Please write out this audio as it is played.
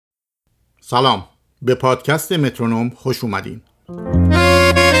سلام، به پادکست مترونوم خوش اومدین.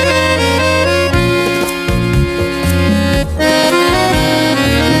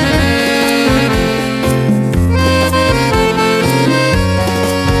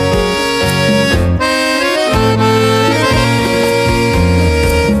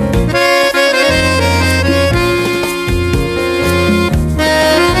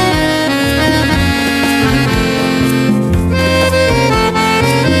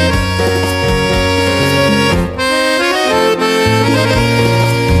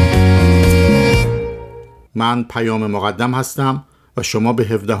 من پیام مقدم هستم و شما به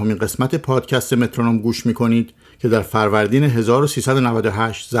 17مین قسمت پادکست مترونوم گوش میکنید که در فروردین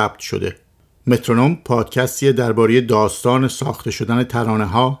 1398 ضبط شده. مترونوم پادکستیه درباره داستان ساخته شدن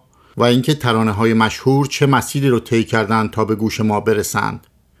ترانه‌ها و اینکه ترانه‌های مشهور چه مسیری رو طی کردن تا به گوش ما برسند.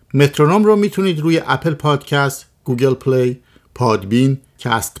 مترونوم رو میتونید روی اپل پادکست، گوگل پلی، پادبین،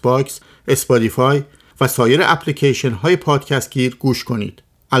 کست باکس، اسپاتیفای و سایر اپلیکیشن های پادکست گیر گوش کنید.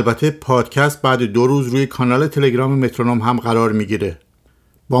 البته پادکست بعد 2 روز روی کانال تلگرام مترونوم هم قرار میگیره.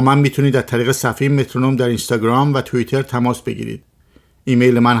 با من میتونید از طریق صفحه مترونوم در اینستاگرام و توییتر تماس بگیرید.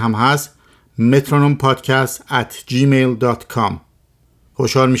 ایمیل من هم هست metronompodcast@gmail.com.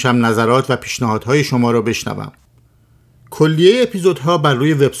 خوشحال میشم نظرات و پیشنهادهای شما رو بشنوم. کلیه اپیزودها بر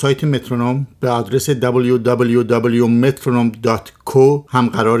روی وبسایت مترونوم به آدرس www.metronome.co هم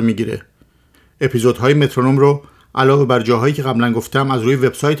قرار میگیره. اپیزودهای مترونوم رو علاوه بر جاهایی که قبلا گفتم از روی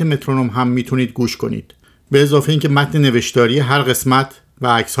وبسایت مترونوم هم میتونید گوش کنید. به اضافه اینکه متن نوشتاری هر قسمت و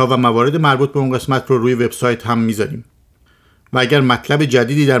عکس‌ها و موارد مربوط به اون قسمت رو روی وبسایت هم میذاریم. و اگر مطلب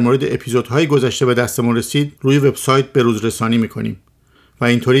جدیدی در مورد اپیزودهای گذشته به دستمون رسید، روی وبسایت به روز رسانی میکنیم و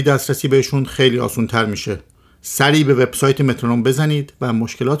اینطوری دسترسی بهشون خیلی آسان‌تر میشه. سری به وبسایت مترونوم بزنید و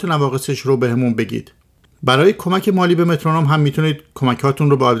مشکلات و نواقصش رو بهمون بگید. برای کمک مالی به مترونوم هم میتونید کمکاتون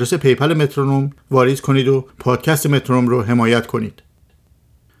رو با آدرس پیپل مترونوم واریز کنید و پادکست مترونوم رو حمایت کنید.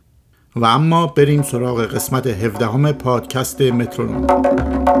 و اما بریم سراغ قسمت 17 پادکست مترونوم.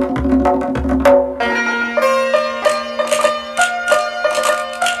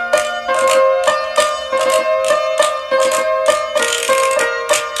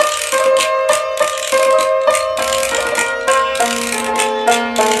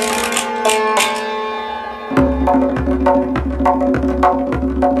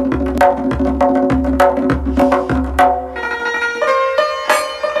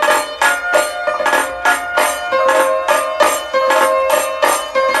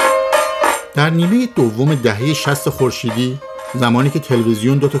 در نیمه دوم دهه 60 خورشیدی، زمانی که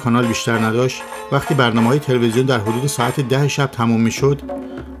تلویزیون 2 کانال بیشتر نداشت، وقتی برنامه‌های تلویزیون در حدود ساعت 10 شب تمام می‌شد،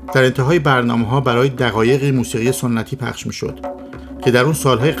 در انتهای برنامه‌ها برای دقایقی موسیقی سنتی پخش می‌شد که در اون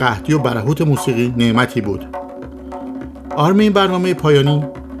سال‌های قحطی و برهوت موسیقی نعمتی بود. آرم این برنامه پایانی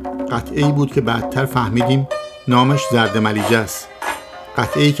قطعه‌ای بود که بعدتر فهمیدیم نامش زرد ملیجه است.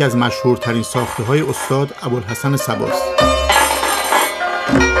 قطعه‌ای که از مشهورترین ساخته‌های استاد ابوالحسن صباست.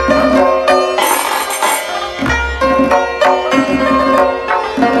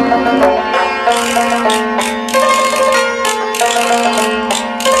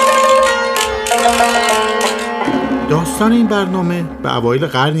 داستان این برنامه به اوایل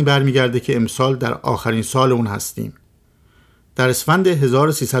قرنی برمیگرده که امسال در آخرین سال اون هستیم. در اسفند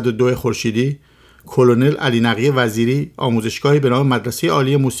 1302 خورشیدی، کلونل علی نقی وزیری آموزشگاهی به نام مدرسه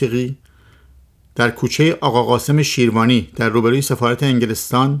عالی موسیقی در کوچه آقا قاسم شیروانی در روبروی سفارت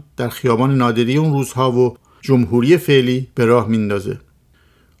انگلستان در خیابان نادری اون روزها و جمهوری فعلی به راه میندازه.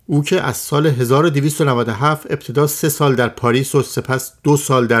 او که از سال 1297 ابتدا 3 سال در پاریس و سپس 2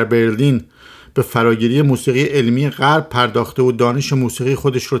 سال در برلین به فراگیری موسیقی علمی غرب پرداخته و دانش موسیقی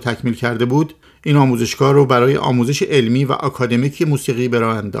خودش رو تکمیل کرده بود، این آموزشگاه رو برای آموزش علمی و آکادمیک موسیقی به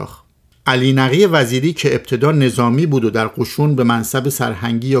راه انداخت. علی نقی وزیری که ابتدا نظامی بود و در قشون به منصب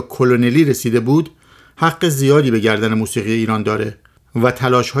سرهنگی یا کلونلی رسیده بود، حق زیادی به گردن موسیقی ایران داره و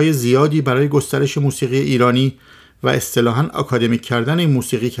تلاش‌های زیادی برای گسترش موسیقی ایرانی و اصطلاحاً آکادمیک کردن این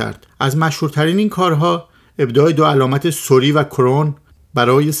موسیقی کرد. از مشهورترین این کارها ابداع 2 علامت سوری و کرون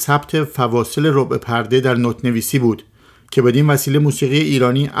برای ثبت فواصل ربع پرده در نوت نویسی بود که بدین وسیله موسیقی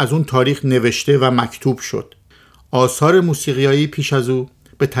ایرانی از اون تاریخ نوشته و مکتوب شد. آثار موسیقیایی پیش از او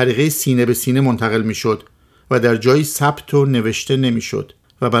به طریقه سینه به سینه منتقل می شد و در جایی ثبت و نوشته نمی شد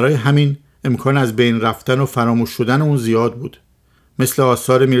و برای همین امکان از بین رفتن و فراموش شدن اون زیاد بود. مثل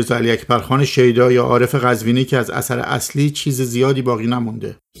آثار میرزا علی اکبرخان شیدا یا عارف قزوینی که از اثر اصلی چیز زیادی باقی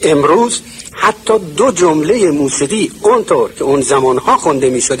نمونده. امروز حتی 2 جمله موسیقی اونطور که اون زمانها خونده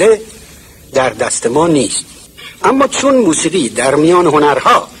می شده در دست ما نیست. اما چون موسیقی در میان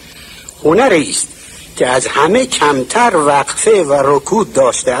هنرها هنری است که از همه کمتر وقفه و رکود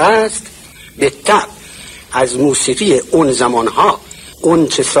داشته است، به طبع از موسیقی اون زمانها اون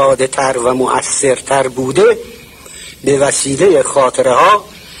چه ساده تر و مؤثرتر بوده به وسیله خاطره ها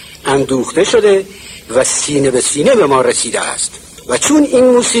اندوخته شده و سینه به سینه به ما رسیده است. و چون این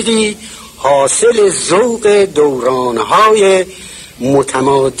موسیقی حاصل ذوق دورانهای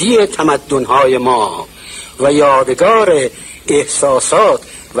متمادی تمدنهای ما و یادگار احساسات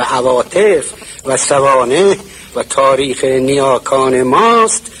و عواطف و سوانح و تاریخ نیاکان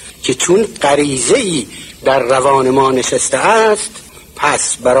ماست که چون غریزه‌ای در روان ما نشسته است،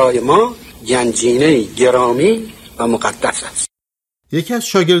 پس برای ما گنجینه گرامی و مقدس است. یکی از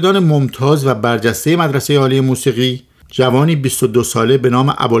شاگردان ممتاز و برجسته مدرسه عالی موسیقی، جوانی 22 ساله به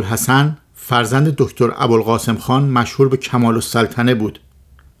نام ابوالحسن، فرزند دکتر ابوالقاسم خان مشهور به کمال السلطنه بود.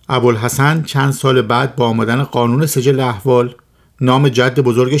 ابوالحسن چند سال بعد با آمدن قانون سجل احوال، نام جد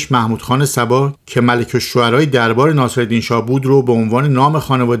بزرگش محمود خان صبا که ملک الشعرای دربار ناصرالدین شاه بود رو به عنوان نام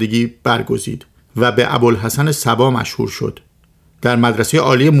خانوادگی برگزید و به ابوالحسن صبا مشهور شد. در مدرسه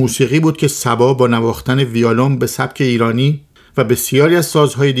عالی موسیقی بود که صبا با نواختن ویولن به سبک ایرانی و بسیاری از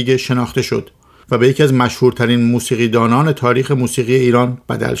سازهای دیگه شناخته شد و به یکی از مشهورترین موسیقیدانان تاریخ موسیقی ایران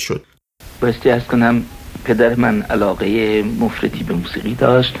بدل شد. بایستی ارز کنم پدر من علاقه مفرطی به موسیقی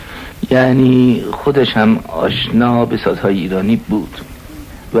داشت، یعنی خودش هم آشنا به سازهای ایرانی بود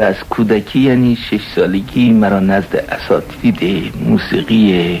و از کودکی یعنی 6 سالگی مرا نزد اساتید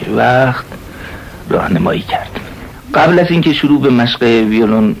موسیقی وقت راهنمایی کرد. قبل از اینکه شروع به مشق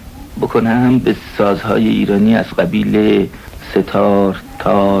ویولن بکنم به سازهای ایرانی از قبیل ستار،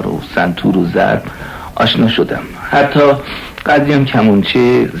 تار و سنتور و ضرب آشنا شدم. حتی قدریم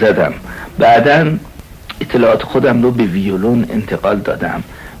کمونچه زدم. بعداً اطلاعات خودم رو به ویولن انتقال دادم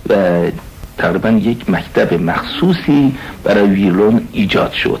و تقریباً یک مکتب مخصوصی برای ویولن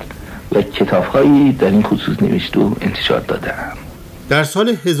ایجاد شد و کتاب‌هایی در این خصوص نوشت و انتشار دادم. در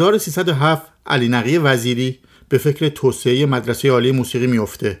سال 1307 علی نقی وزیری به فکر توسعه مدرسه عالی موسیقی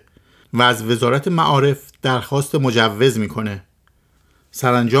میفته و از وزارت معارف درخواست مجوز میکنه.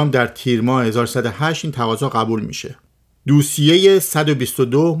 سرانجام در تیر ماه 1108 این تقاضا قبول میشه. دوسیه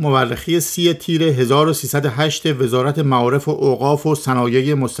 122 مورخی 30 تیر 1308 وزارت معارف و اوقاف و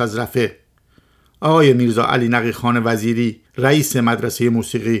صنایع مستظرفه، آقای میرزا علی نقی خان وزیری رئیس مدرسه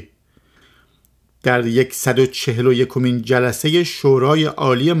موسیقی، در 141مین جلسه شورای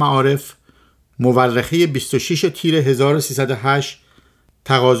عالی معارف مورخی 26 تیر 1308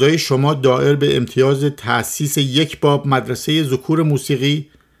 تقاضای شما دائر به امتیاز تأسیس یک باب مدرسه ذکور موسیقی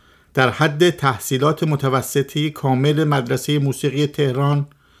در حد تحصیلات متوسطه کامل مدرسه موسیقی تهران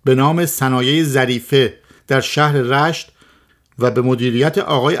به نام صنایع ظریفه در شهر رشت و به مدیریت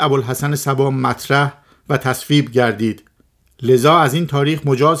آقای ابوالحسن صبا مطرح و تصویب گردید. لذا از این تاریخ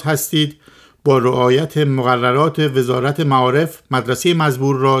مجاز هستید با رعایت مقررات وزارت معارف مدرسه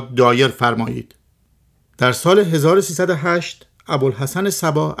مزبور را دایر فرمایید. در سال 1308 ابوالحسن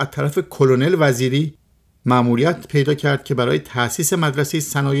صبا از طرف کلونل وزیری مأموریت پیدا کرد که برای تأسیس مدرسه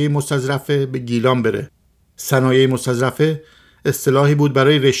صنایع مستظرفه به گیلان بره. صنایع مستظرفه اصطلاحی بود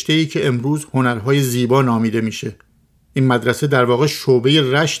برای رشته‌ای که امروز هنرهای زیبا نامیده میشه. این مدرسه در واقع شعبه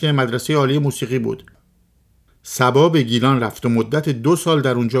رشت مدرسه عالی موسیقی بود. صبا به گیلان رفت و مدت 2 سال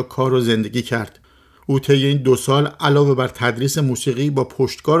در اونجا کار و زندگی کرد. او طی این 2 سال علاوه بر تدریس موسیقی با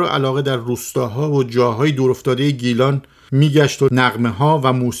پشتکار و علاقه در روستاها و جاهای دورافتاده گیلان میگشت و نغمه ها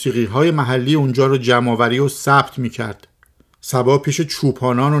و موسیقی های محلی اونجا رو جمع‌آوری و ثبت میکرد. صبا پیش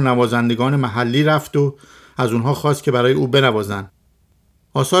چوپانان و نوازندگان محلی رفت و از اونها خواست که برای او بنوازن.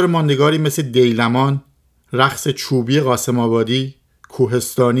 آثار ماندگاری مثل دیلمان، رقص چوبی قاسم آبادی،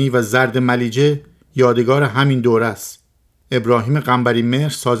 کوهستانی و زرد ملیجه یادگار همین دوره است. ابراهیم قنبری مهر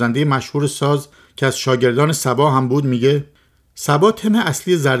سازنده مشهور ساز که از شاگردان صبا هم بود میگه صبا تم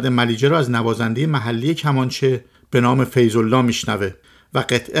اصلی زرد ملیجه را از نوازنده محلی کمانچه به نام فیض‌الله میشنوه و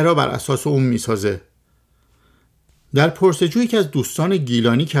قطعه را بر اساس اون میسازه. در پرسجویی که از دوستان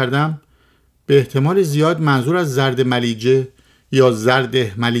گیلانی کردم به احتمال زیاد منظور از زرد ملیجه یا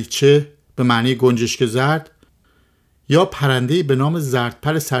زرد ملیچه به معنی گنجشک زرد یا پرنده‌ای به نام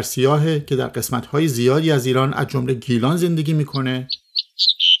زردپر سرسیاهه که در قسمت‌های زیادی از ایران از جمله گیلان زندگی میکنه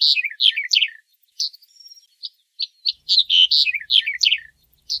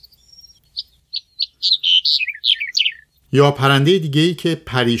یا پرنده دیگه‌ای که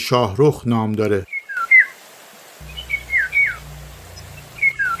پری شاهرخ نام داره.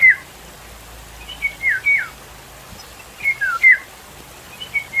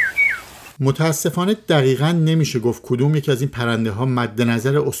 متاسفانه دقیقاً نمیشه گفت کدوم یکی از این پرنده ها مد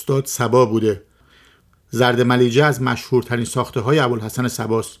نظر استاد صبا بوده. زرد ملیجه از مشهورترین ساخته های ابوالحسن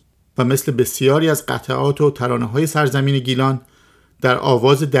صباست و مثل بسیاری از قطعات و ترانه های سرزمین گیلان در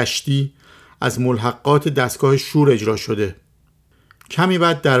آواز دشتی از ملحقات دستگاه شور اجرا شده. کمی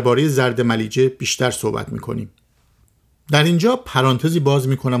بعد درباره زرد ملیجه بیشتر صحبت میکنیم. در اینجا پرانتزی باز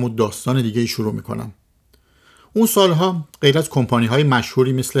میکنم و داستان دیگه شروع میکنم. اون سالها غیر از کمپانی‌های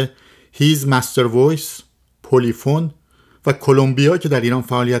مشهوری مثل هیز مستر وایس، پولیفون و کلمبیا که در ایران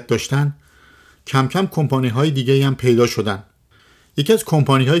فعالیت داشتن، کم کم کمپانی‌های دیگه‌ای هم پیدا شدن. یکی از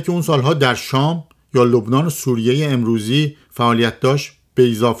کمپانی‌هایی که اون سالها در شام یا لبنان و سوریه امروزی فعالیت داشت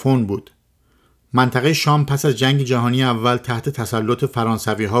بیزافون بود. منطقه شام پس از جنگ جهانی اول تحت تسلط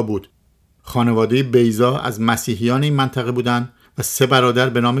فرانسوی‌ها بود. خانواده بیزا از مسیحیان این منطقه بودند و 3 برادر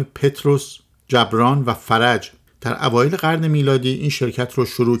به نام پتروس، جبران و فرج در اوایل قرن میلادی این شرکت رو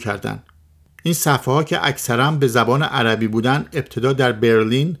شروع کردند. این صفحه‌ها که اکثرا به زبان عربی بودند ابتدا در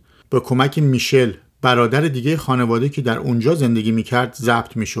برلین با کمک میشل، برادر دیگه خانواده که در اونجا زندگی میکرد،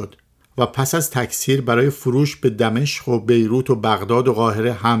 ضبط میشد و پس از تکثیر برای فروش به دمشق و بیروت و بغداد و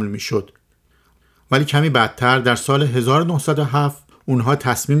قاهره حمل میشد. ولی کمی بعدتر در سال 1907 اونها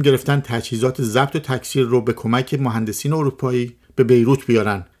تصمیم گرفتن تجهیزات ضبط و تکثیر رو به کمک مهندسین اروپایی به بیروت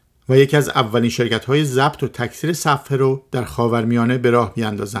بیارن و یکی از اولین شرکت‌های ضبط و تکثیر صفحه رو در خاورمیانه به راه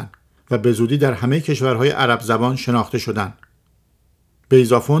بیاندازن و به زودی در همه کشورهای عرب زبان شناخته شدند.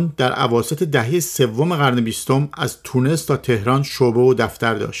 بیزافون در اواسط دهه 3 قرن 20 از تونس تا تهران شعبه و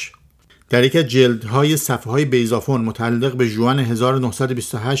دفتر داشت. در یک از جلدهای صفحه‌های بیزافون متعلق به ژوئن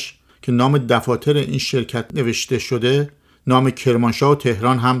 1928 که نام دفاتر این شرکت نوشته شده، نام کرمانشاه و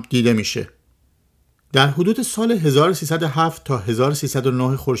تهران هم دیده میشه. در حدود سال 1307 تا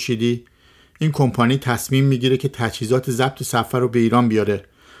 1309 خورشیدی این کمپانی تصمیم میگیره که تجهیزات ضبط صفحه رو به ایران بیاره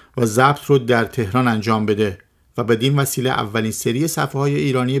و ضبط رو در تهران انجام بده و بدین وسیله اولین سری صفحه‌های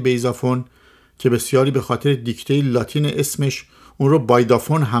ایرانی بیزافون که بسیاری به خاطر دیکته لاتین اسمش اون رو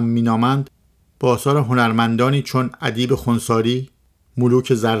بایدافون هم مینامند، با آثار هنرمندانی چون ادیب خنساری،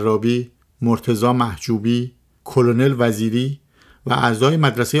 ملوک زرابی، مرتضی محجوبی، کلونل وزیری و اعضای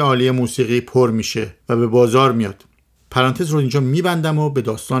مدرسه عالی موسیقی پر میشه و به بازار میاد. پرانتز رو اینجا میبندم و به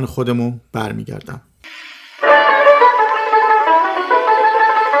داستان خودمون برمیگردم.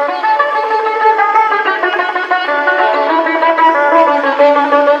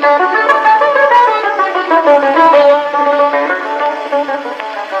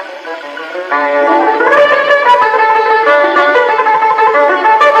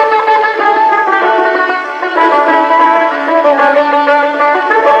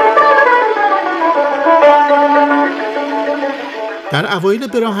 در اوایل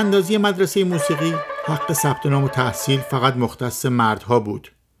به راه اندازی مدرسه موسیقی حق ثبت نام و تحصیل فقط مختص مردها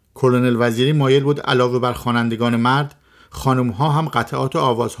بود. کلونل وزیری مایل بود علاوه بر خوانندگان مرد، خانم‌ها هم قطعات و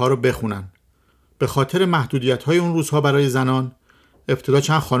آوازها رو بخونن. به خاطر محدودیت‌های اون روزها برای زنان، ابتدا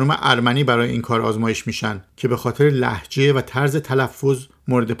چند خانم ارمنی برای این کار آزمایش میشن که به خاطر لهجه و طرز تلفظ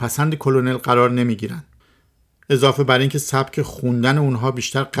مورد پسند کلونل قرار نمیگیرن. اضافه بر اینکه سبک خوندن اونها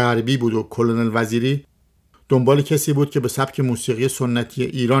بیشتر غربی بود و کلونل وزیری دنبال کسی بود که به سبک موسیقی سنتی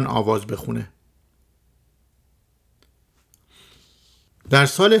ایران آواز بخونه. در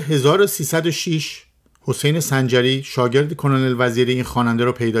سال 1306 حسین سنجری شاگرد کلونل وزیری این خواننده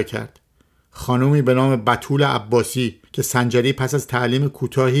رو پیدا کرد. خانومی به نام بتول عباسی که سنجری پس از تعلیم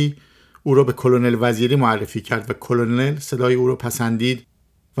کوتاهی او را به کلونل وزیری معرفی کرد و کلونل صدای او را پسندید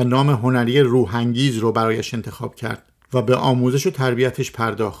و نام هنری روحانگیز رو برایش انتخاب کرد و به آموزش و تربیتش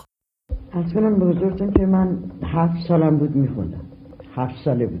پرداخت. اصلا به حضورتون که من 7 سالم بود میخوندم. 7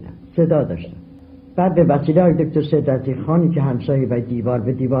 ساله بودم. صدا داشتم. بعد به وسیله آقای دکتر سیدعزیز خانی که همسایه و دیوار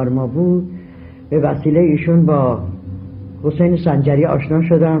به دیوار ما بود، به وسیله ایشون با حسین سنجری آشنا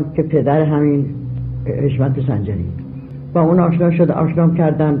شدم که پدر همین حشمت سنجری. با اون آشنام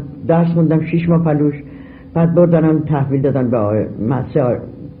کردم، درس خوندم 6 ماه پلوش. بعد بردنم تحویل دادن به مدرسه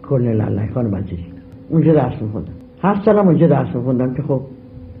کلونل الله خان وزیری. اونجا درس میخوندم. 7 سالم اونجا درس میخوندم که خب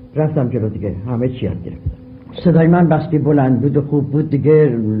رفتم جلو دیگه، همه چی یاد گرفتم. صدای من بستی بلند بود و خوب بود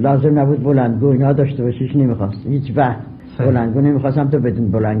دیگه، لازم نبود بلندگو اینا داشته باشیش، نمیخواست هیچ وقت بلندگو نمیخواستم، تو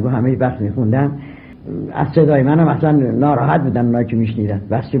بدون بلندگو همه وقت میخوندم. از صدای منم اصلا ناراحت بودن اونا که میشنیدن،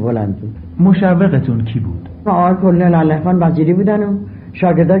 بستی بلند بود. مشوقتون کی بود؟ آقای کلونل الله خان وزیری بودن و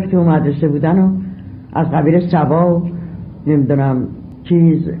شاگردایی که تو مدرسه بودن و از قبیل سبا و نمیدونم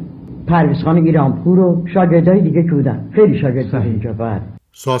پرویز خان ایرانپور و شاگردای دیگه که بودن، خیلی شاگرد بود اینجا. بعد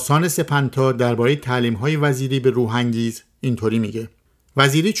ساسان سپنتا درباره تعلیم‌های وزیری به روحانگیز اینطوری میگه: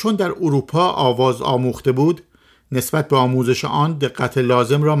 وزیری چون در اروپا آواز آموخته بود، نسبت به آموزش آن دقت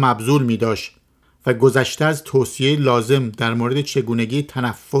لازم را مبذول می‌داشت و گذشته از توصیه لازم در مورد چگونگی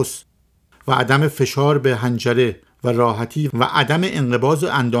تنفس و عدم فشار به حنجره و راحتی و عدم انقباض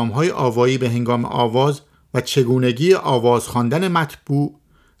اندام‌های آوایی به هنگام آواز و چگونگی آواز خواندن مطبوع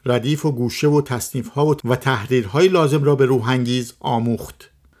ردیف و گوشه و تصنیف‌ها و تحریرهای لازم را به روحانگیز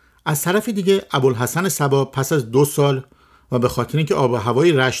آموخت. از طرف دیگه ابوالحسن صبا پس از 2 سال و به خاطر اینکه آب و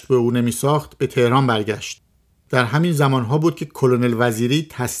هوای رشت به او نمی‌ساخت به تهران برگشت. در همین زمانها بود که کلونل وزیری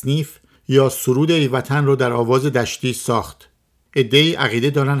تصنیف یا سرود ای وطن رو در آواز دشتی ساخت. عده‌ای عقیده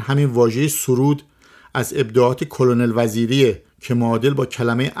دارن همین واژه سرود از ابداعات کلونل وزیریه که معادل با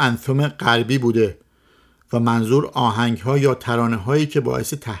کلمه انثم غربی بوده و منظور آهنگ‌ها یا ترانه‌هایی که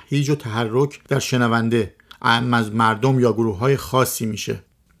باعث تهییج و تحرک در شنونده اعم از مردم یا گروه‌های خاصی میشه.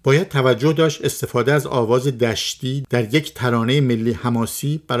 باید توجه داشت استفاده از آواز دشتی در یک ترانه ملی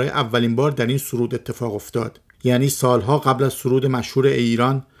حماسی برای اولین بار در این سرود اتفاق افتاد. یعنی سالها قبل از سرود مشهور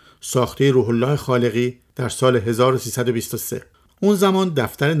ایران ساخته روح الله خالقی در سال 1323. اون زمان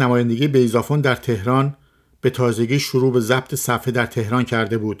دفتر نمایندگی بیضافون در تهران به تازگی شروع به ضبط صفحه در تهران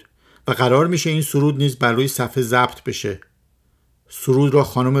کرده بود و قرار میشه این سرود نیز بر روی صفحه ضبط بشه. سرود را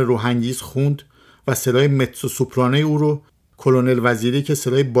خانم روحانگیز خوند و صدای متسو سوپرانه او رو کلونل وزیری که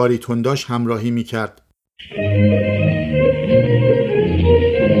صدای باریتون داشت همراهی میکرد.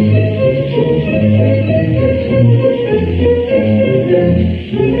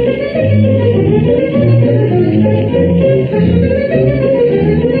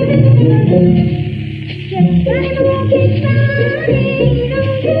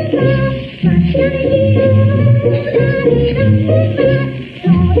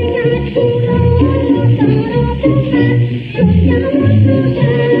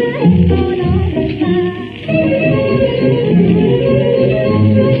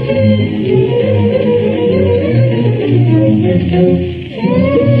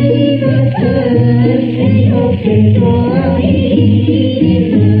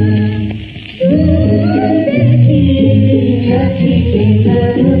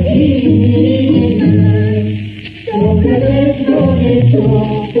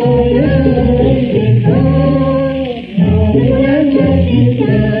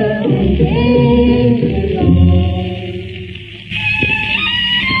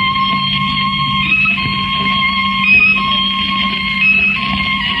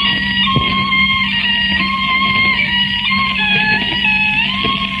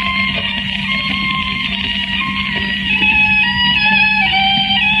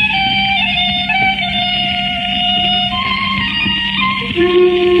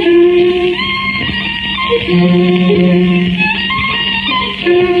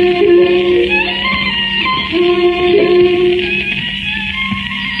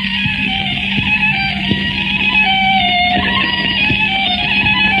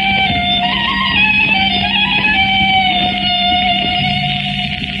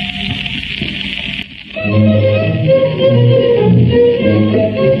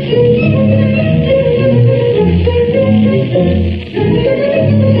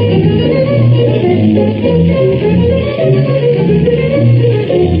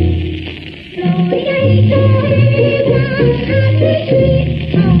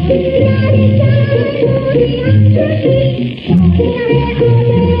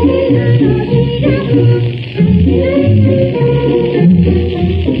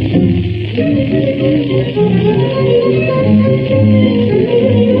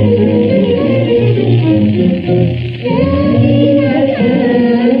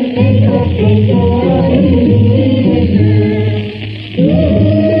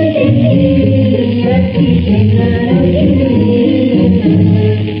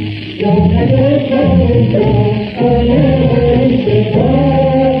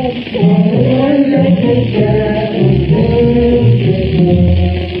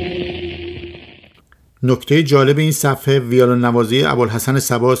 نکته جالب این صفحه ویولن نوازی ابوالحسن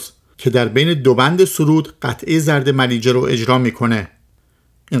صباست که در بین 2 بند سرود قطعه زرد ملیجه رو اجرا میکنه.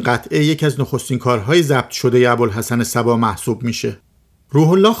 این قطعه یکی از نخستین کارهای ضبط شده ابوالحسن صبا محسوب میشه. روح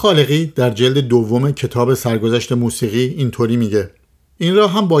الله خالقی در جلد 2 کتاب سرگذشت موسیقی اینطوری میگه: این را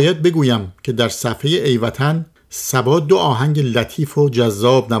هم باید بگویم که در صفحه ای وطن صبا 2 آهنگ لطیف و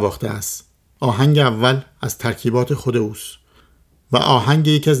جذاب نواخته است. آهنگ اول از ترکیبات خود اوست و آهنگ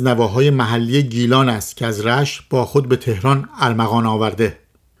یکی از نواهای محلی گیلان است که از رشت با خود به تهران ارمغان آورده.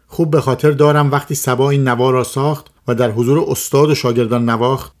 خوب به خاطر دارم وقتی صبا این نوا را ساخت و در حضور استاد و شاگردان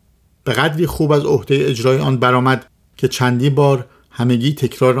نواخت، به قدری خوب از عهده اجرای آن برآمد که چندی بار همگی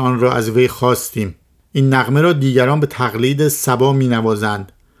تکرار آن را از وی خواستیم. این نغمه را دیگران به تقلید صبا می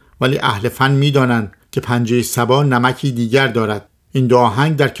نوازند، ولی اهل فن می دانند که پنجه صبا نمکی دیگر دارد. این 2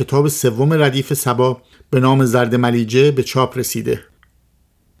 آهنگ در کتاب 3 ردیف صبا به نام زرد ملیجه به چاپ رسیده.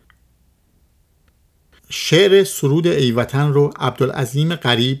 شعر سرود ای وطن رو عبدالعظیم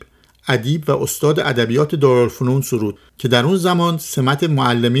غریب ادیب و استاد ادبیات دارالفنون سرود که در اون زمان سمت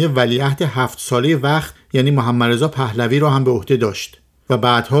معلمی ولیعهد 7 ساله وقت یعنی محمد رضا پهلوی را هم به عهده داشت و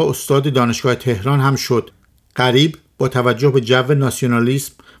بعدها استاد دانشگاه تهران هم شد. غریب با توجه به جو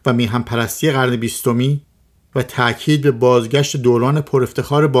ناسیونالیسم و میهن پرستی قرن 20 و تأکید به بازگشت دوران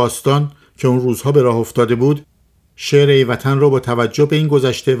پرافتخار باستان که اون روزها به راه افتاده بود، شعر ای وطن را با توجه به این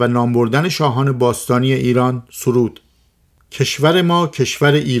گذشته و نام بردن شاهان باستانی ایران سرود. کشور ما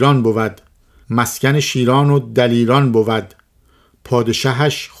کشور ایران بود، مسکن شیران و دلیران بود،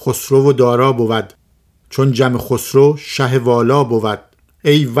 پادشاهش خسرو و دارا بود، چون جم خسرو شه والا بود.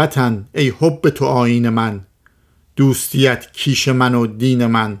 ای وطن ای حب تو آیین من، دوستیت کیش من و دین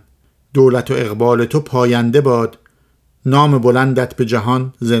من، دولت و اقبال تو پاینده باد، نام بلندت به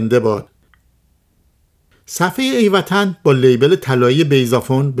جهان زنده باد. صفحه ای وطن با لیبل طلایی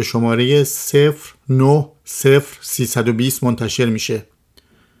بیزافون به شماره 090320 منتشر میشه.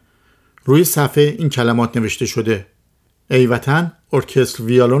 روی صفحه این کلمات نوشته شده: ای وطن ارکستر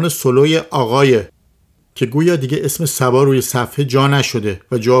ویولون سولوی آقای، که گویا دیگه اسم صبا روی صفحه جا نشده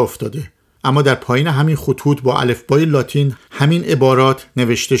و جا افتاده، اما در پایین همین خطوط با الفبای لاتین همین عبارات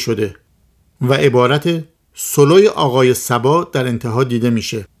نوشته شده و عبارت سولوی آقای صبا در انتها دیده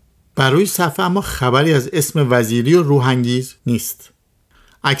میشه. بر روی صفحه اما خبری از اسم وزیری و روحانگیز نیست.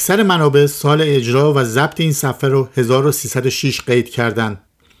 اکثر منابع سال اجرا و ضبط این صفحه رو 1306 قید کردن،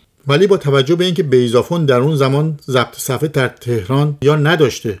 ولی با توجه به اینکه بیزافون در اون زمان ضبط صفحه در تهران یا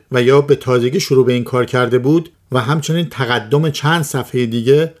نداشته و یا به تازگی شروع به این کار کرده بود و همچنین تقدم چند صفحه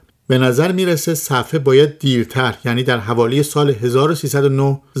دیگه، به نظر میرسه صفحه باید دیرتر یعنی در حوالی سال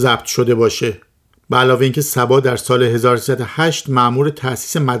 1309 ضبط شده باشه. به علاوه اینکه صبا در سال 1308 مأمور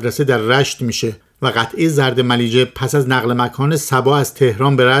تأسیس مدرسه در رشت میشه و قطعه زرد ملیجه پس از نقل مکان صبا از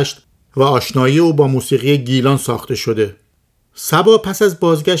تهران به رشت و آشنایی او با موسیقی گیلان ساخته شده. صبا پس از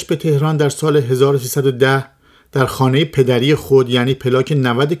بازگشت به تهران در سال 1310 در خانه پدری خود یعنی پلاک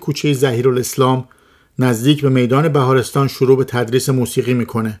 90 کوچه ظهیرالاسلام نزدیک به میدان بهارستان شروع به تدریس موسیقی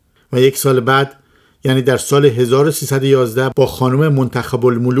میکنه و یک سال بعد یعنی در سال 1311 با خانم منتخب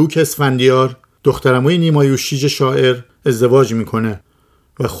الملوک اسفندیار دخترعموی نیما یوشیج شاعر ازدواج میکنه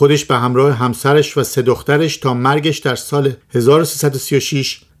و خودش به همراه همسرش و 3 دخترش تا مرگش در سال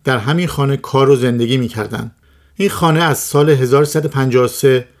 1336 در همین خانه کار و زندگی میکردن. این خانه از سال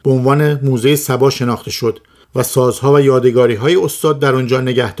 1353 به عنوان موزه صبا شناخته شد و سازها و یادگاری‌های استاد در اونجا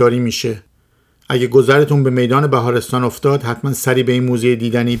نگهداری میشه. اگه گذرتون به میدان بهارستان افتاد حتما سری به این موزه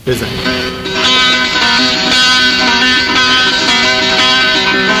دیدنی بزنید.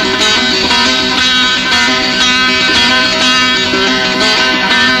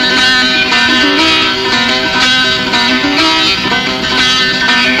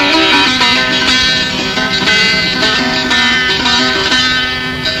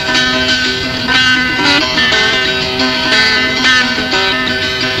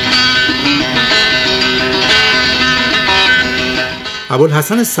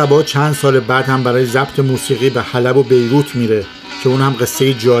 ابوالحسن صبا چند سال بعد هم برای ضبط موسیقی به حلب و بیروت میره که اون هم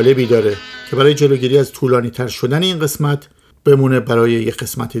قصه جالبی داره که برای جلوگیری از طولانی تر شدن این قسمت بمونه برای یک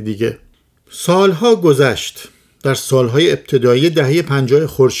قسمت دیگه. سالها گذشت. در سالهای ابتدایی دهه 50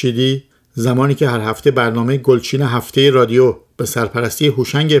 خورشیدی، زمانی که هر هفته برنامه گلچین هفته رادیو به سرپرستی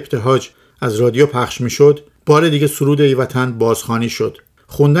هوشنگ ابتهاج از رادیو پخش میشد، بار دیگه سرود ای وطن بازخوانی شد.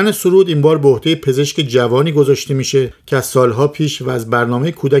 خوندن سرود این بار به عهده پزشک جوانی گذاشته میشه که از سالها پیش و از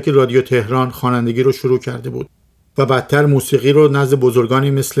برنامه کودک رادیو تهران خوانندگی رو شروع کرده بود و بعدتر موسیقی رو نزد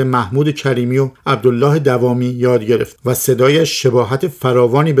بزرگانی مثل محمود کریمی و عبدالله دوامی یاد گرفت و صدایش شباهت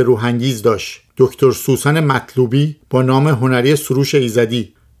فراوانی به روحانگیز داشت. دکتر سوسن مطلوبی با نام هنری سروش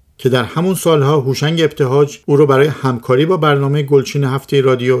ایزدی که در همون سالها هوشنگ ابتهاج او رو برای همکاری با برنامه گلچین هفته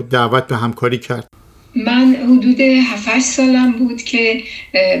رادیو دعوت به همکاری کرد. من حدود 7-8 سالم بود که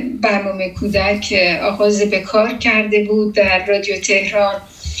برنامه کودک آغاز به کار کرده بود در رادیو تهران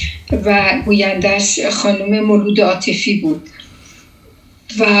و گویندش خانم مولود عاطفی بود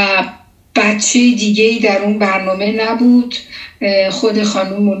و بچه دیگه‌ای در اون برنامه نبود. خود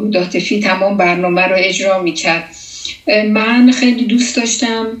خانم مولود عاطفی تمام برنامه رو اجرا می‌کرد. من خیلی دوست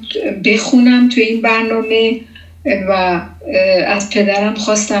داشتم بخونم تو این برنامه و از پدرم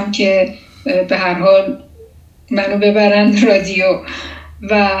خواستم که به هر حال منو ببرن رادیو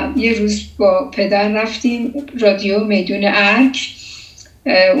و یه روز با پدر رفتیم رادیو میدون ارگ.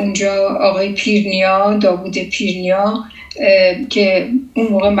 اونجا آقای پیرنیا، داوود پیرنیا که اون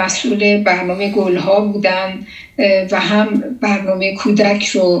موقع مسئول برنامه گلها بودن و هم برنامه کودک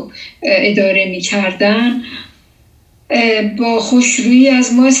رو اداره می کردن، با خوشرویی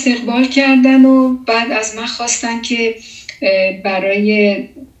از ما استقبال کردن و بعد از من خواستن که برای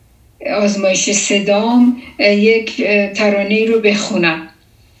آزمایش صدام یک ترانه رو بخونم.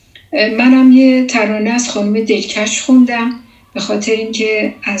 منم یه ترانه از خانم دلکش خوندم، به خاطر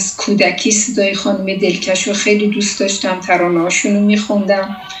اینکه از کودکی صدای خانم دلکش رو خیلی دوست داشتم، ترانه هاشون رو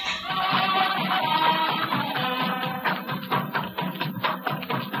میخوندم.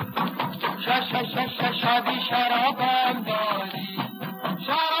 شادی شرابم داری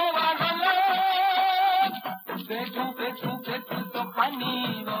شرابم به تو سخنی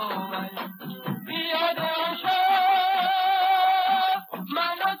باور بیاد عشق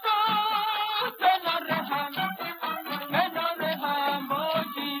من و تو کنار هم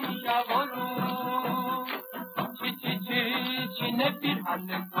باشیم شب و روز چی نپیرهن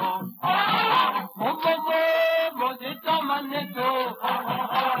تو موزه دامن تو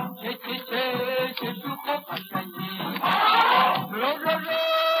چه شوخ و قشنگی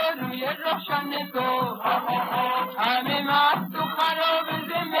روی روشن تو همه مست و خراب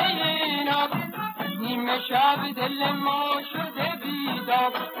زمینا نیمه شب دل ما شده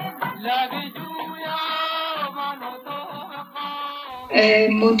بیدار لب جویا من و تو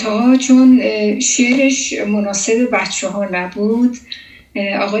منتها چون شعرش مناسب بچه ها نبود،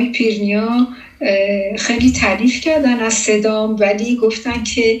 آقای پیرنیا خیلی تعریف کردن از صدام، ولی گفتن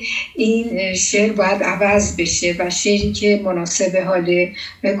که این شعر باید عوض بشه و شعری که مناسب حال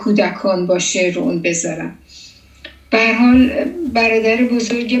کودکان باشه رو اون بذارم. به هر حال برادر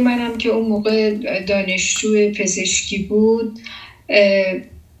بزرگ منم که اون موقع دانشجو پزشکی بود،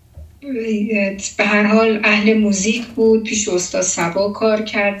 به هر حال اهل موزیک بود، پیش استاد صبا کار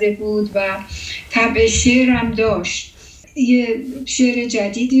کرده بود و طبع شعر هم داشت. یه شعر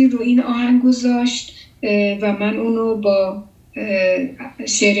جدیدی رو این آهنگ گذاشت و من اونو با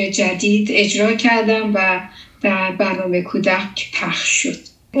شعر جدید اجرا کردم و در برنامه کودک پخش شد.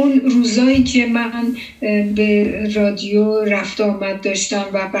 اون روزایی که من به رادیو رفت آمد داشتم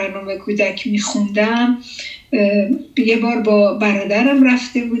و برنامه کودک میخوندم، یه بار با برادرم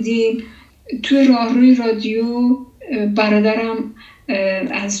رفته بودیم توی راهروی رادیو. برادرم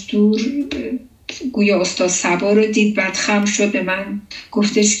از دور گویا استاد صبا رو دید، بعد خم شد به من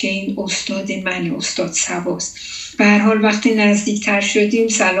گفتش که این استاد من استاد صباست. به هر حال وقتی نزدیکتر شدیم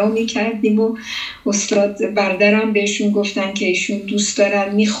سلامی کردیم و استاد برادرم بهشون گفتن که ایشون دوست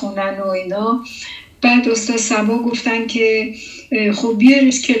دارن میخونن و اینا. بعد استاد صبا گفتن که خب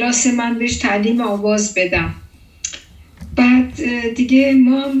بیارش کلاس من بهش تعلیم آواز بدم. بعد دیگه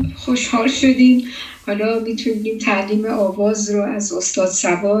ما هم خوشحال شدیم، حالا میتونیم تعلیم آواز رو از استاد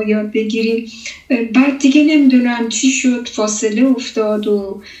صبا یاد بگیریم. بعد دیگه نمیدونم چی شد، فاصله افتاد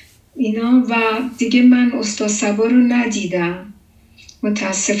و اینا و دیگه من استاد صبا رو ندیدم.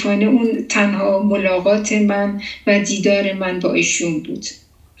 متاسفانه اون تنها ملاقات من و دیدار من با ایشون بود.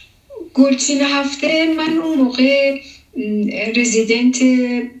 گلچین هفته من اون موقع رزیدنت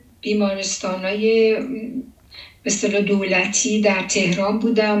بیمارستانای به اصطلاح دولتی در تهران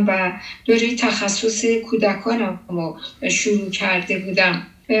بودم و دوره تخصص کودکانم رو شروع کرده بودم.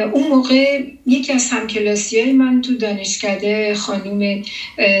 اون موقع یکی از همکلاسی‌های من تو دانشکده خانوم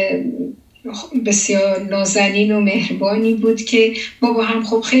بسیار نازنین و مهربانی بود که ما با هم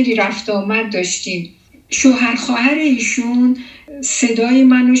خب خیلی رفت آمد داشتیم. شوهر خواهر ایشون صدای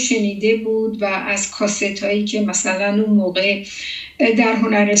منو شنیده بود و از کاست هایی که مثلا اون موقع در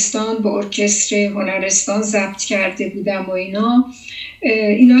هنرستان با ارکستر هنرستان ضبط کرده بودم و اینا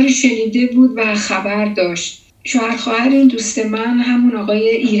رو شنیده بود و خبر داشت. شوهر خواهر این دوست من همون آقای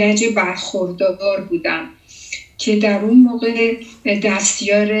ایرج برخوردار بودن که در اون موقع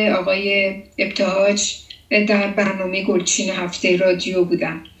دستیار آقای ابتهاج در برنامه گلچین هفته رادیو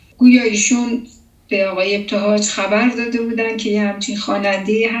بودن. گویا ایشون به آقای ابتهاج خبر داده بودن که یه همچین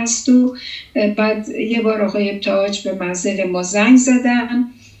خواننده هست و بعد یه بار آقای ابتهاج به منزل ما زنگ زدن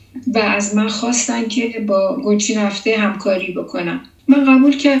و از من خواستن که با گلچین هفته همکاری بکنم. من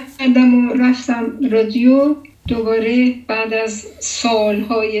قبول کردم و رفتم رادیو. دوباره بعد از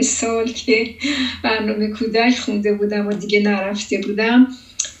سالهای سال که برنامه کودک خونده بودم و دیگه نرفته بودم،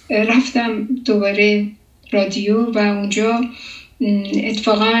 رفتم دوباره رادیو و اونجا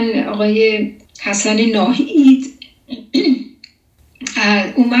اتفاقا آقای حسن ناهید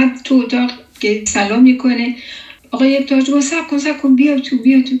اومد تو اتاق که سلام میکنه. آقای ابتهاج گفت سب کن بیا تو.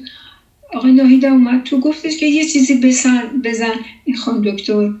 آقای ناهید اومد تو، گفتش که یه چیزی بزن این خانم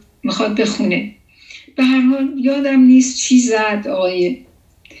دکتر میخواد بخونه. به هر حال یادم نیست چی زد آقای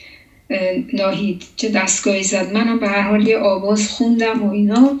ناهید، چه دستگاهی زد. منم به هر حال یه آواز خوندم و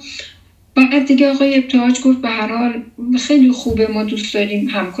اینا. بعد دیگه آقای ابتهاج گفت به هر حال خیلی خوبه، ما دوست داریم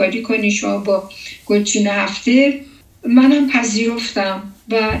همکاری کنی شما با گلچین هفته. منم پذیرفتم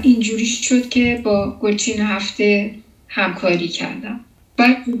و اینجوری شد که با گلچین هفته همکاری کردم.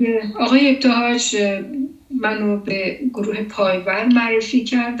 بعد آقای ابتهاج منو به گروه پایور معرفی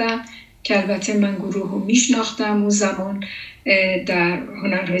کردن که البته من گروه رو میشناختم. اون زمان در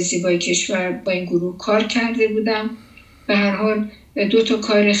هنرهای زیبای کشور با این گروه کار کرده بودم. به هر حال 2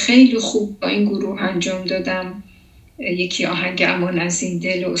 کار خیلی خوب با این گروه انجام دادم. یکی آهنگ امان از این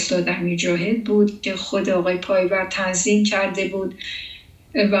دل استاد امیر جاهد بود که خود آقای پایور تنظیم کرده بود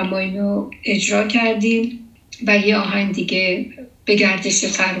و ما اینو اجرا کردیم، و یه آهنگ دیگه به گردش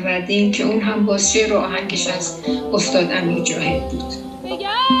فروردین که اون هم باز شعر و آهنگش از استاد امیر جاهد بود.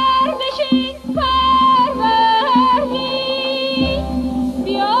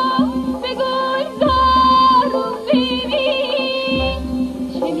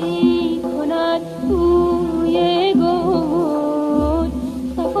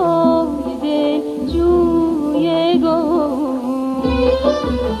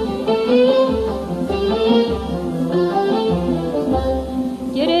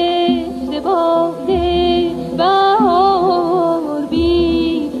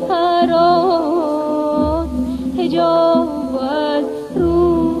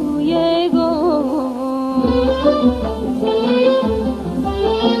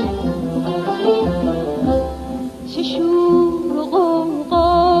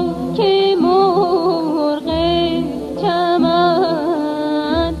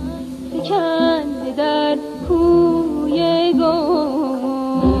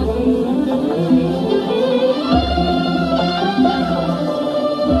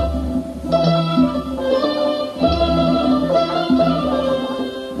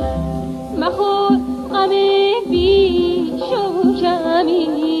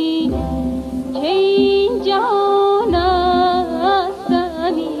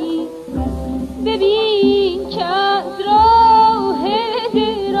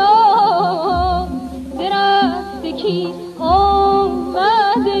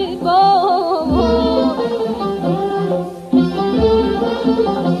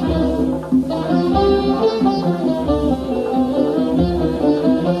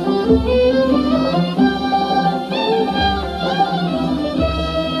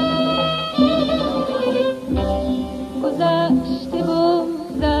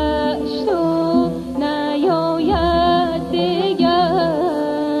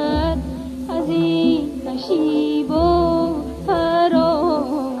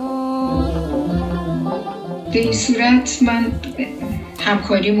 به این صورت من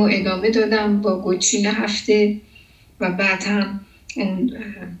همکاریمو ادامه دادم با گلچین هفته و بعد هم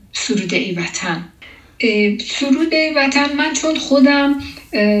سرود ای وطن. سرود ای وطن من چون خودم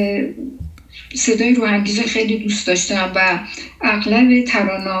صدای روحانگیز خیلی دوست داشتم و اغلب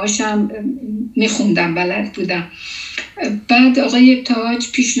ترانه‌هاشم میخوندم، بلد بودم. بعد آقای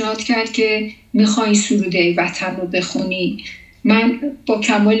ابتهاج پیشنهاد کرد که میخوای سرود ای وطن رو بخونی. من با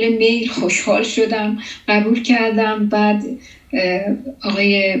کمال میل خوشحال شدم، قبول کردم. بعد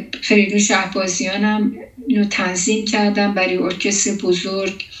آقای فریدون شهبازیانم اینو تنظیم کردم برای ارکستر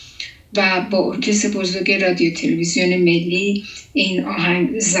بزرگ و با ارکستر بزرگ رادیو تلویزیون ملی این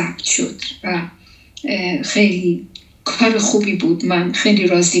آهنگ ضبط شد و خیلی کار خوبی بود. من خیلی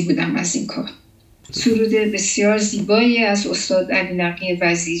راضی بودم از این کار. سرود بسیار زیبایی از استاد علی نقی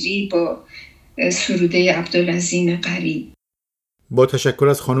وزیری با سروده عبدالعظیم قریب. با تشکر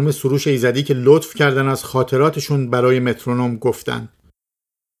از خانم سروش ایزدی که لطف کردن از خاطراتشون برای مترونوم گفتن.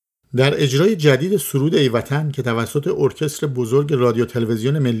 در اجرای جدید سرود ای وطن که توسط ارکستر بزرگ رادیو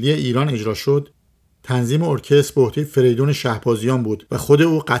تلویزیون ملی ایران اجرا شد، تنظیم ارکستر به عهده فریدون شهبازیان بود و خود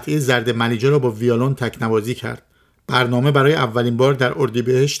او قطعه زرد منیژه را با ویولون تکنوازی کرد. برنامه برای اولین بار در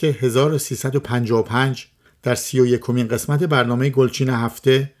اردیبهشت 1355 در 31مین قسمت برنامه گلچین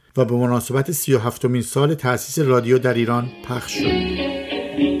هفته و به مناسبت 37مین سال تأسیس رادیو در ایران پخش شد.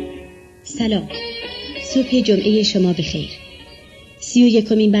 سلام، صبح جمعه شما بخیر.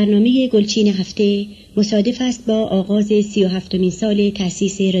 31مین برنامه گلچین هفته مصادف است با آغاز 37مین سال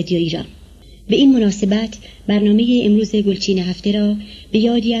تأسیس رادیو ایران. به این مناسبت برنامه امروز گلچین هفته را به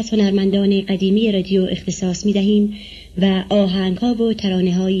یادی از هنرمندان قدیمی رادیو اختصاص می دهیم و آهنگ‌ها و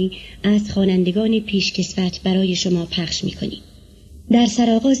ترانه‌هایی از خوانندگان پیشکسوت برای شما پخش می کنیم. در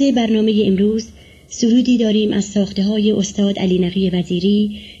سرآغاز برنامه امروز سرودی داریم از ساخته‌های استاد علی نقی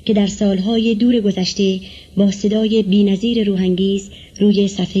وزیری که در سالهای دور گذشته با صدای بی‌نظیر روحانگیز روی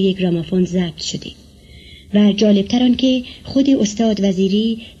صفحه گرامافون ضبط شده و جالبتر آن که خود استاد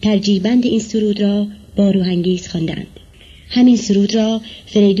وزیری ترجیبند این سرود را با روحانگیز خواندند. همین سرود را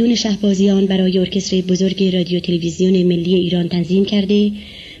فریدون شهبازیان برای ارکستر بزرگ رادیو تلویزیون ملی ایران تنظیم کرده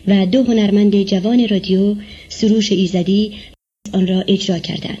و 2 هنرمند جوان رادیو سروش ایزدی آن را اجرا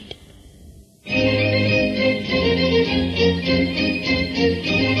کردند.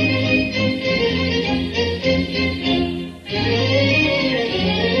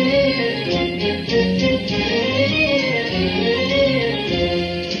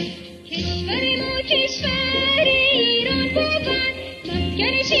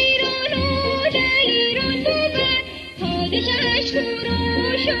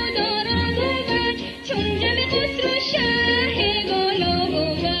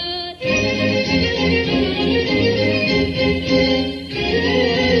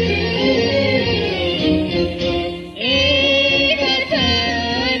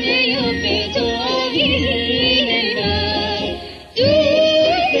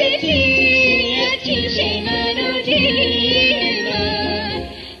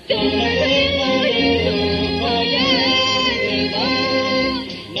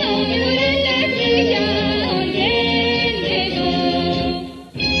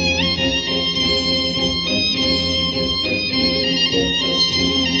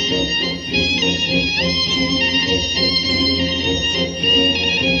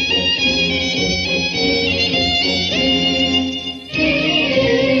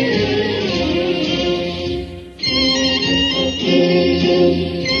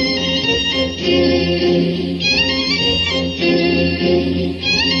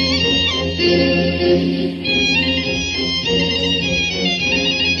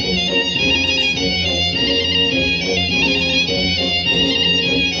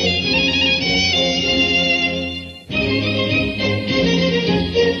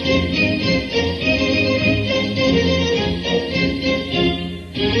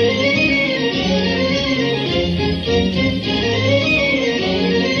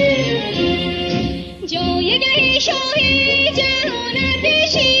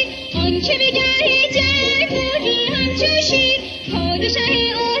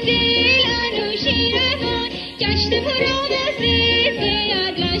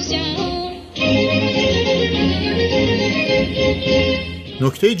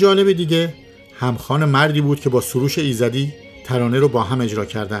 نکته جالب دیگه همخوان مردی بود که با سروش ایزدی ترانه رو با هم اجرا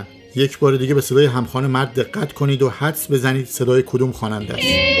کردن. یک بار دیگه به صدای همخوان مرد دقت کنید و حدس بزنید صدای کدوم خواننده است.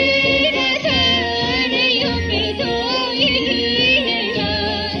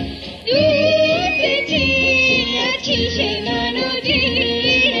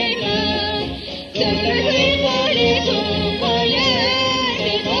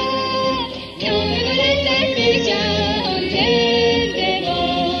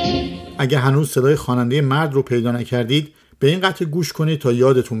 اگه هنوز صدای خواننده مرد رو پیدا نکردید به این قطعه گوش کنید تا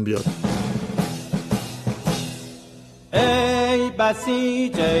یادتون بیاد. ای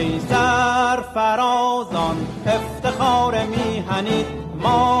بسیج ای سرفرازان افتخار میهنید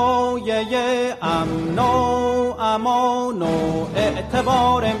مایه امن و امان و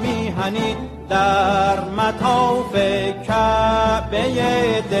اعتبار میهنید در مطاف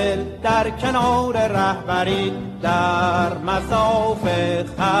کعبه دل در کنار رهبری در مصاف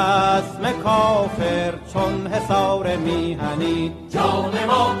خصم کافر چون حصار میهنید جان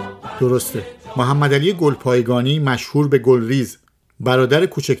ما. درسته. محمد علی گلپایگانی مشهور به گلریز، برادر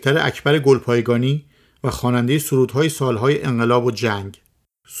کوچکتر اکبر گلپایگانی و خواننده سرودهای سالهای انقلاب و جنگ.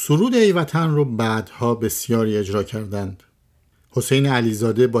 سرود ای وطن رو بعدها بسیاری اجرا کردند. حسین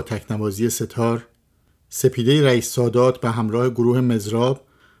علیزاده با تکنوازی ستار، سپیده رئیس سادات به همراه گروه مزراب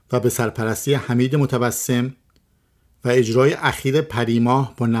و به سرپرستی حمید متبسم و اجرای اخیر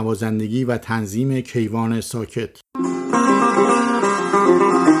پریماه با نوازندگی و تنظیم کیوان ساکت.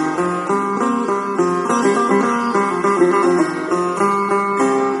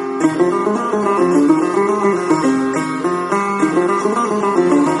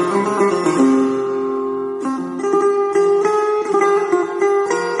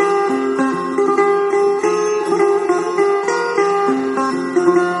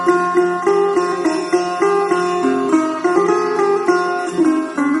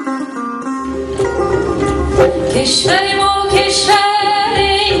 کشور ما کشور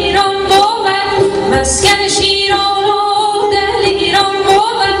ایران بود مسکن شیران و دل ایران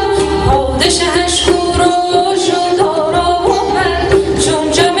بود پادشاهش کوروش و دارا بود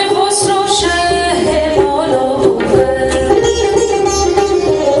چون جم خسرو شه بالا بود.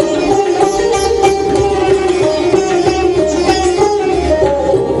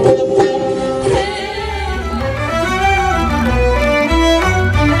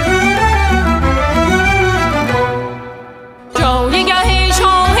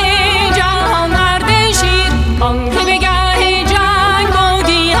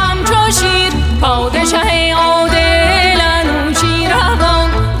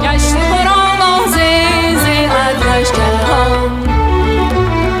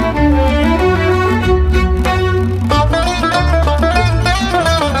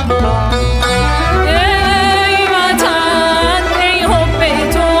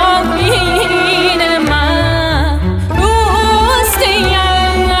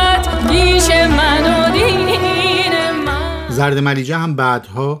 زرد ملیجه هم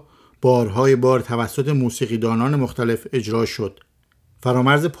بعدها بارهای بار توسط موسیقیدانان مختلف اجرا شد.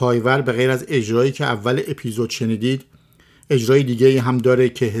 فرامرز پایور به غیر از اجرایی که اول اپیزود شنیدید، اجرای دیگه هم داره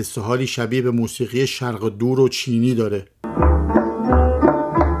که حس و حالی شبیه به موسیقی شرق دور و چینی داره.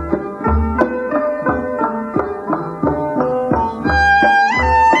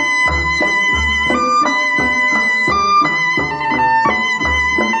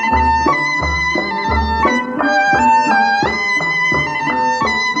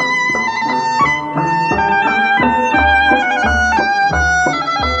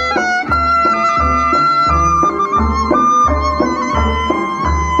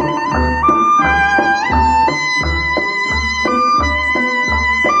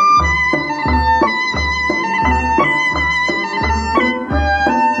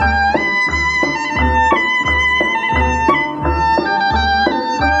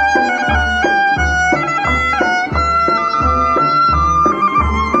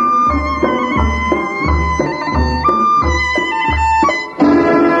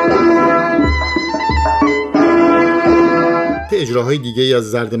 اجراهای دیگه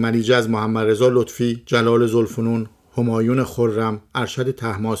از زرد ملیجه از محمد رضا لطفی، جلال ذوالفنون، همایون خرم، ارشد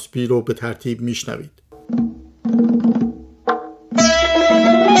طهماسبی رو به ترتیب میشنوید.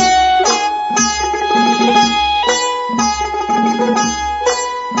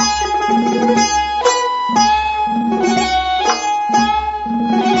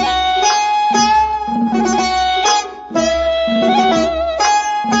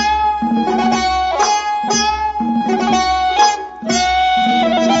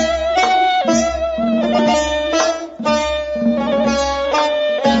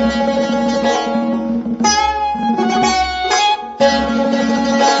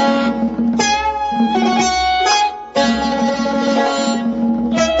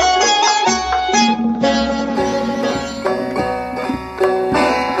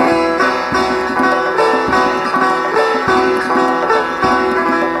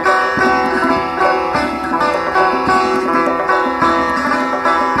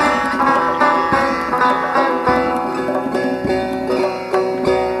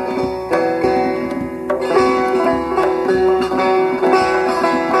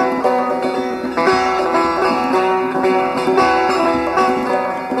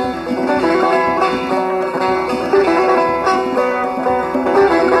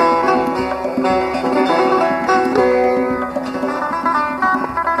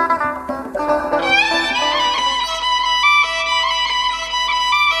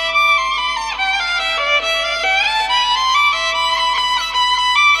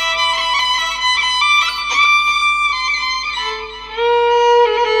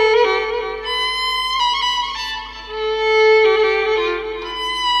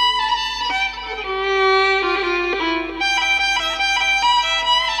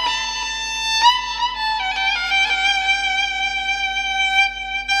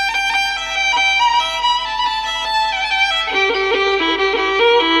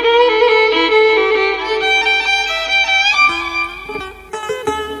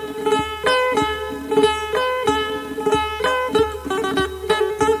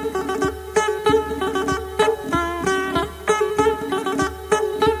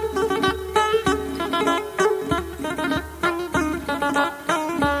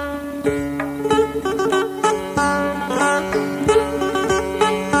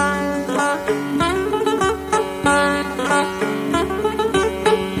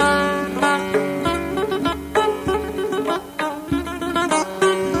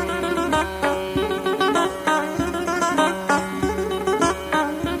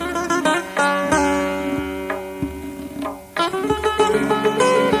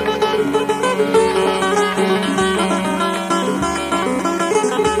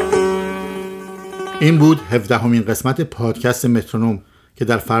 این بود 17مین قسمت پادکست مترونوم که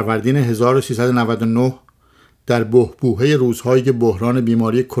در فروردین 1399 در بحبوحه روزهایی که بحران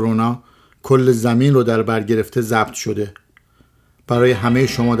بیماری کرونا کل زمین رو در بر گرفته ضبط شده. برای همه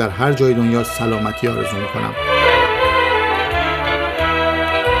شما در هر جای دنیا سلامتی آرزو می‌کنم.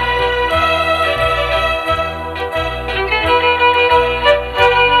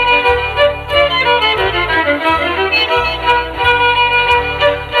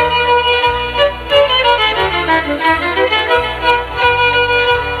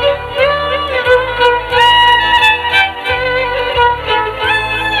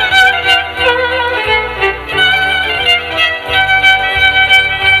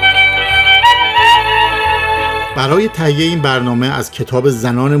 برای تهیه این برنامه از کتاب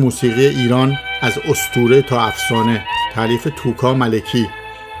زنان موسیقی ایران از اسطوره تا افسانه تالیف توکا ملکی،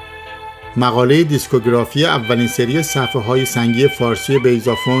 مقاله دیسکوگرافی اولین سری صفحه‌های سنگی فارسی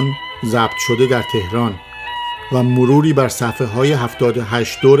بیزافون ضبط شده در تهران و مروری بر صفحه‌های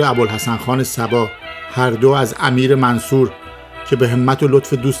 78 دور ابوالحسن خان صبا، هر دو از امیر منصور که به همت و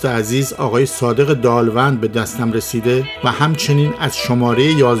لطف دوست عزیز آقای صادق دالوند به دستم رسیده و همچنین از شماره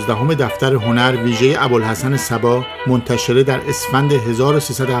 11 دفتر هنر ویژه ابوالحسن صبا منتشره در اسفند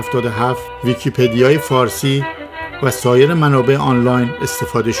 1377 ویکی‌پدیای فارسی و سایر منابع آنلاین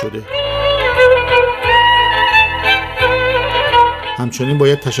استفاده شده. همچنین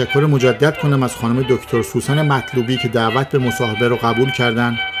باید تشکر مجدد کنم از خانم دکتر سوسن مطلوبی که دعوت به مصاحبه رو قبول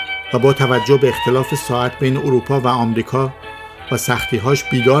کردند و با توجه به اختلاف ساعت بین اروپا و آمریکا و سختی‌هاش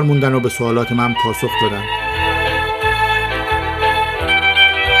بیدار موندن و به سوالات من پاسخ دادن.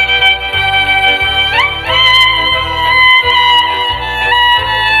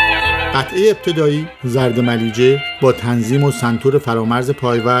 قطعه ابتدایی زرد ملیجه با تنظیم و سنتور فرامرز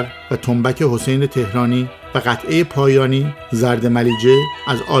پایور و تنبک حسین تهرانی و قطعه پایانی زرد ملیجه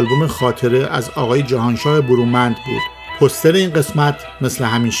از آلبوم خاطره از آقای جهانشاه برومند بود. پوستر این قسمت مثل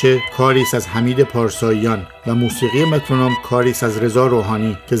همیشه کاری است از حمید پارساییان و موسیقی مترونوم کاری است از رضا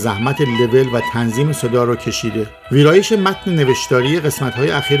روحانی که زحمت لول و تنظیم صدا رو کشیده. ویرایش متن نوشتاری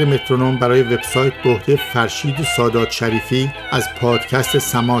قسمت‌های اخیر مترونوم برای وبسایت به عهده فرشید سادات شریفی از پادکست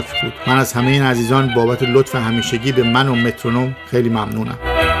سماک بود. من از همه این عزیزان بابت لطف همیشگی به من و مترونوم خیلی ممنونم.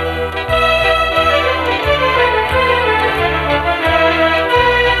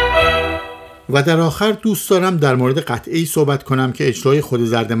 و در آخر دوست دارم در مورد قطعه‌ای صحبت کنم که اجرای خود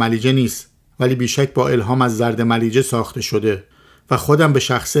زرد ملیجه نیست ولی بیشک با الهام از زرد ملیجه ساخته شده و خودم به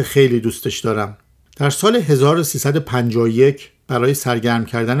شخصه خیلی دوستش دارم. در سال 1351 برای سرگرم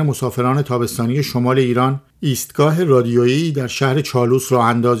کردن مسافران تابستانی شمال ایران ایستگاه رادیویی در شهر چالوس راه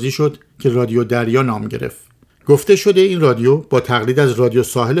اندازی شد که رادیو دریا نام گرفت. گفته شده این رادیو با تقلید از رادیو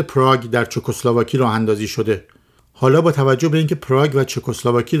ساحل پراگ در چکسلواکی راه اندازی شده. حالا با توجه به اینکه پراگ و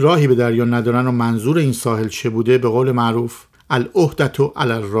چکسلواکی راهی به دریا ندارن و منظور این ساحل چه بوده، به قول معروف العهدة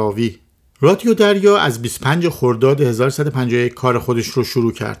علی الراوی. رادیو دریا از 25 خرداد 1151 کار خودش رو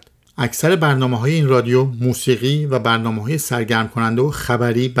شروع کرد. اکثر برنامه‌های این رادیو موسیقی و برنامه‌های سرگرم کننده و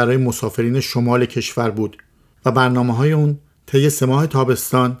خبری برای مسافرین شمال کشور بود و برنامه‌های اون طی 3 ماه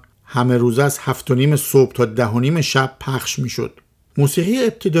تابستان همه روز از 7:30 صبح تا 10:30 شب پخش می‌شد. موسیقی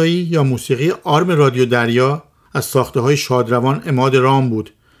ابتدایی یا موسیقی آرم رادیو دریا از ساخته‌های شادروان عماد رام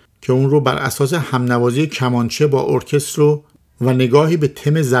بود که اون رو بر اساس همنوازی کمانچه با ارکستر و نگاهی به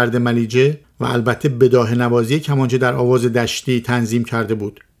تم زرد ملیجه و البته بداهه نوازی کمانچه در آواز دشتی تنظیم کرده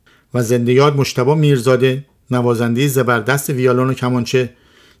بود و زنده یاد مجتبی میرزاده نوازنده زبردست ویولون و کمانچه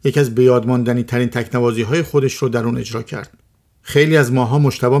یکی از بیادماندنی ترین تکنوازی‌های خودش رو در اون اجرا کرد. خیلی از ماها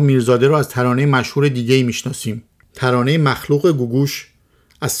مجتبی میرزاده رو از ترانه مشهور دیگه‌ای میشناسیم، ترانه مخلوق گوگوش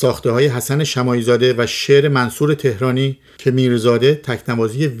از ساخته‌های حسن شماعی‌زاده و شعر منصور تهرانی که میرزاده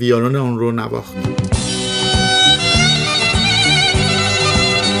تکنوازی ویولون آن رو نواخت.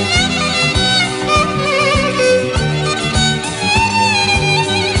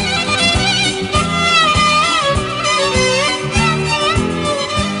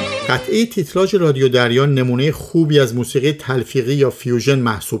 قطعه تیتراژ رادیو دریا نمونه خوبی از موسیقی تلفیقی یا فیوژن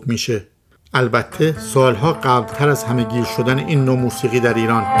محسوب میشه. البته سالها قبلتر از همه گیر شدن این نوع موسیقی در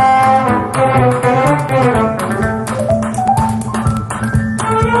ایران.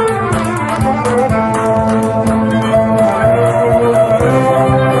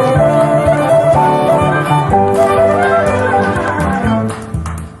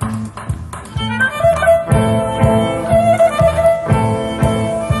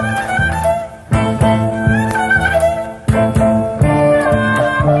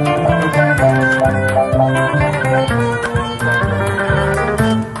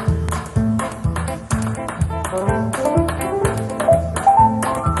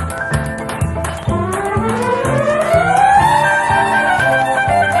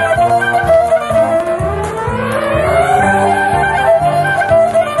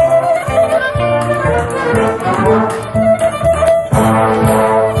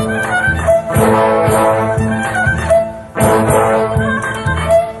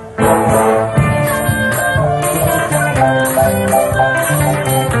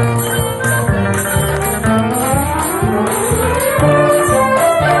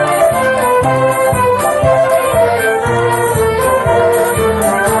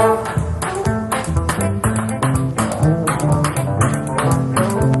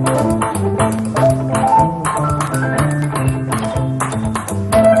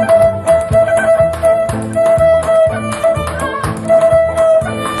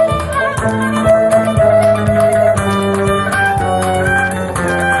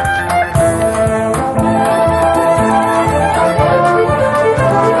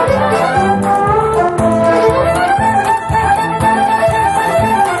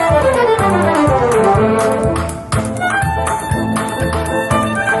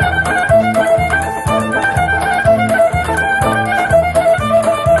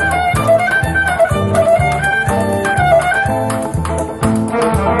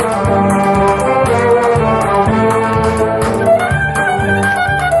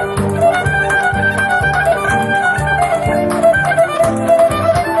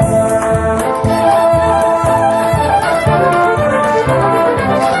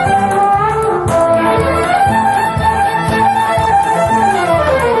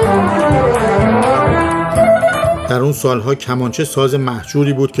 اون سالها کمانچه ساز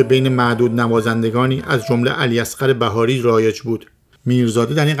مهجوری بود که بین معدود نوازندگانی از جمله علی اصغر بهاری رایج بود.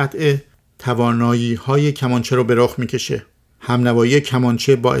 میرزاده در این قطعه توانایی‌های کمانچه رو به رخ میکشه. همنوایی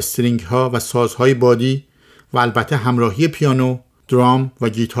کمانچه با استرینگ ها و سازهای بادی و البته همراهی پیانو، درام و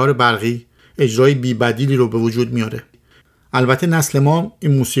گیتار برقی اجرای بی‌بدیلی رو به وجود میاره. البته نسل ما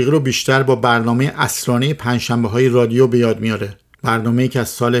این موسیقی رو بیشتر با برنامه عصرانه پنجشنبه‌های رادیو به یاد میاره. برنامه‌ای که از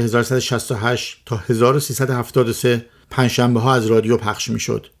سال 1368 تا 1373 پنجشنبه‌ها از رادیو پخش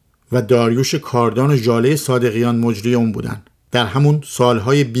میشد و داریوش کاردان و ژاله صادقیان مجری اون بودن. در همون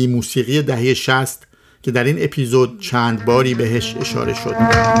سالهای بی موسیقی دهه 60 که در این اپیزود چند باری بهش اشاره شد.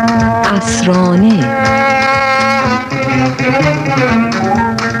 عصرانه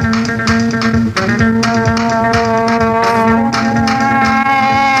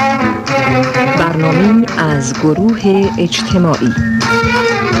برنامه از گروه اجتماعی.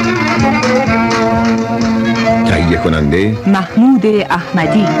 تهیه کننده محمود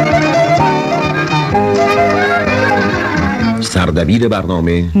احمدی. سردبیر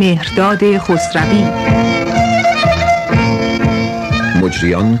برنامه مهرداد خسروی.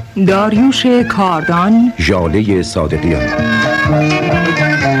 مجریان داریوش کاردان، ژاله صادقیان.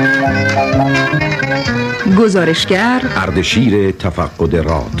 گزارشگر اردشیر تفقد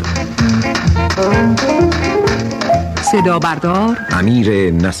راد. صدا بردار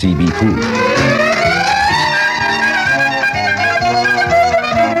امیر نصیبی پور.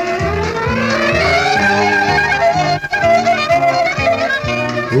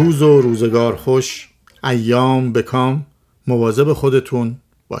 روز و روزگار خوش، ایام بکام، مواظب خودتون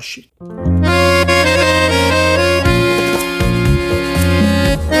باشید.